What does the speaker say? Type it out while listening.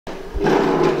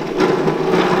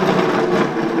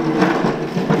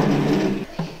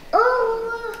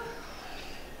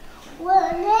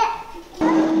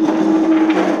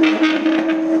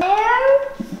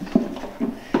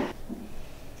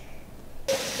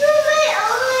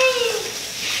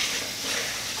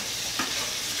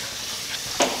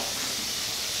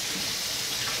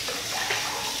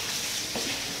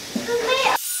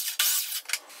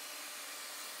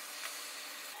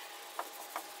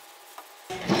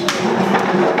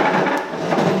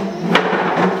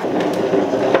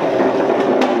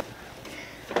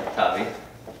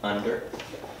Under.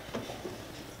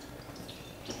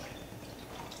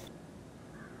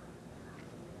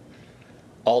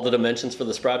 All the dimensions for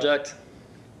this project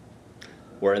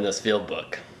were in this field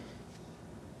book.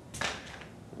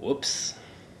 Whoops.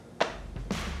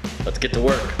 Let's get to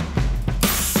work.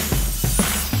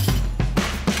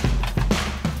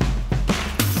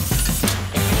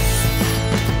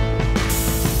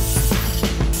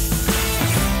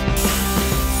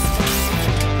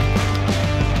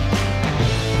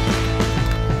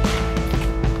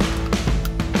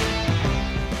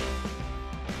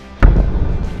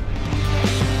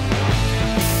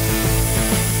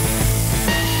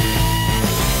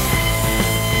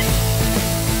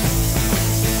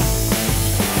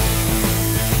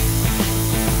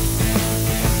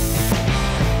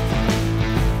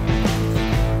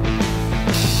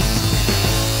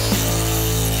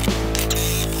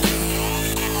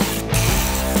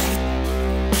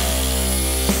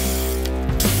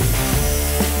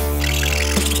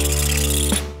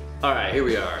 Alright, here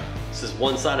we are. This is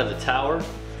one side of the tower,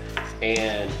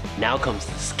 and now comes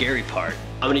the scary part.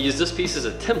 I'm gonna use this piece as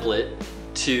a template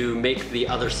to make the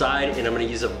other side, and I'm gonna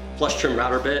use a flush trim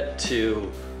router bit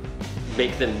to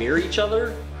make them mirror each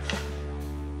other.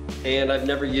 And I've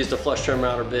never used a flush trim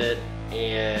router bit,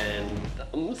 and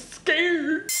I'm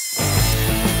scared.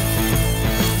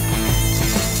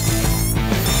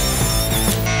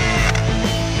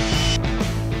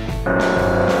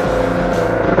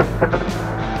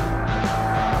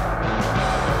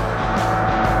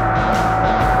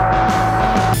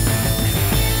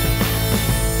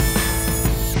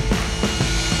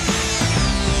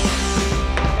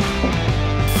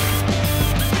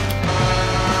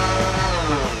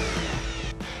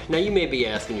 Now you may be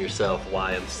asking yourself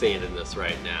why I'm sanding this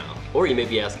right now. Or you may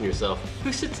be asking yourself,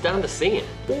 who sits down to sand?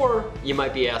 Or you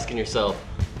might be asking yourself,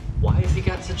 why has he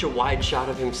got such a wide shot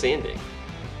of him sanding?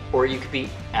 Or you could be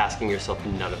asking yourself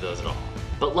none of those at all.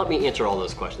 But let me answer all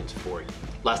those questions for you.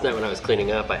 Last night when I was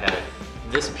cleaning up, I had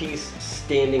this piece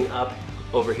standing up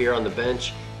over here on the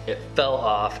bench. It fell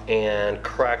off and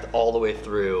cracked all the way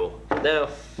through. Now,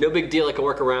 no big deal, I can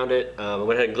work around it. I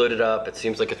went ahead and glued it up. It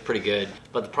seems like it's pretty good.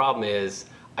 But the problem is,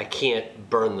 I can't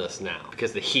burn this now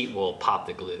because the heat will pop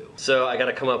the glue. So I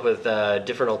gotta come up with a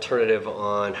different alternative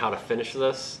on how to finish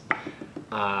this.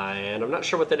 And I'm not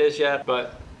sure what that is yet,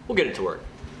 but we'll get it to work.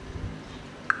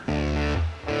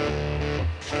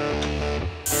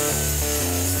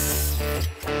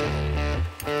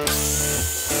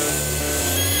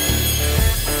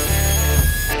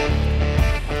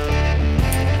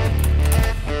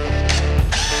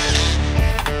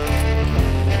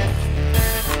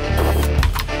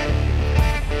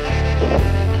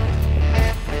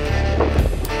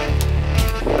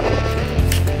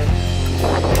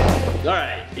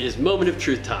 It is moment of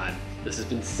truth time. This has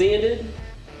been sanded,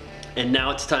 and now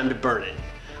it's time to burn it.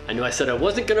 I know I said I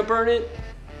wasn't gonna burn it,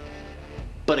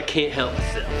 but I can't help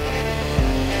myself.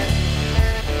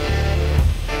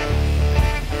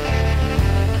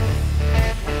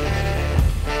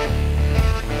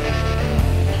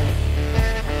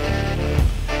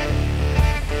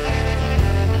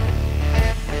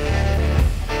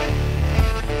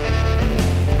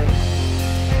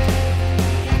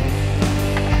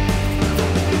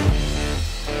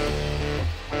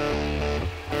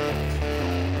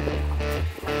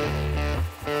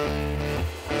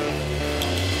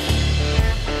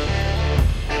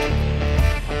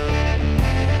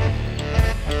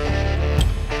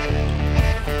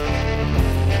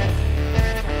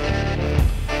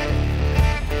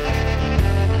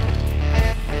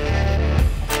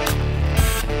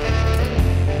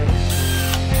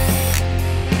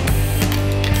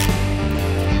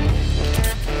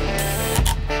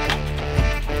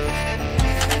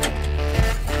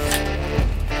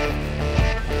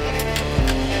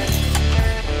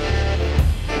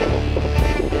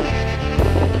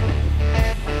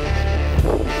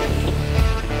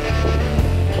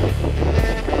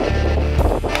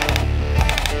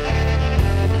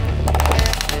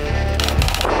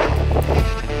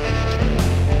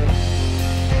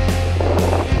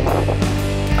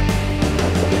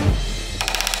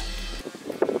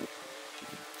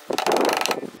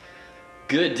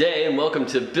 Good day and welcome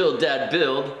to Build Dad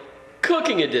Build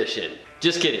Cooking Edition.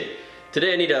 Just kidding.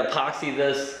 Today I need to epoxy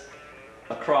this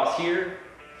across here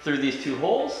through these two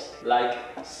holes, like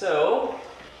so.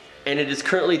 And it is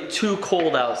currently too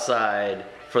cold outside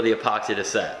for the epoxy to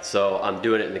set, so I'm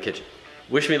doing it in the kitchen.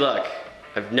 Wish me luck.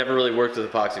 I've never really worked with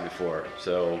epoxy before,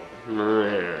 so.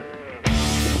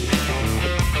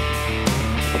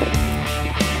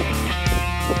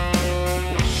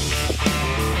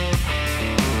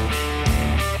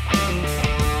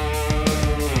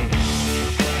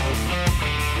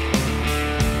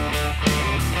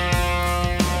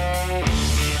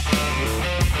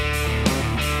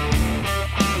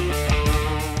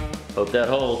 Hope that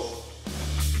holds.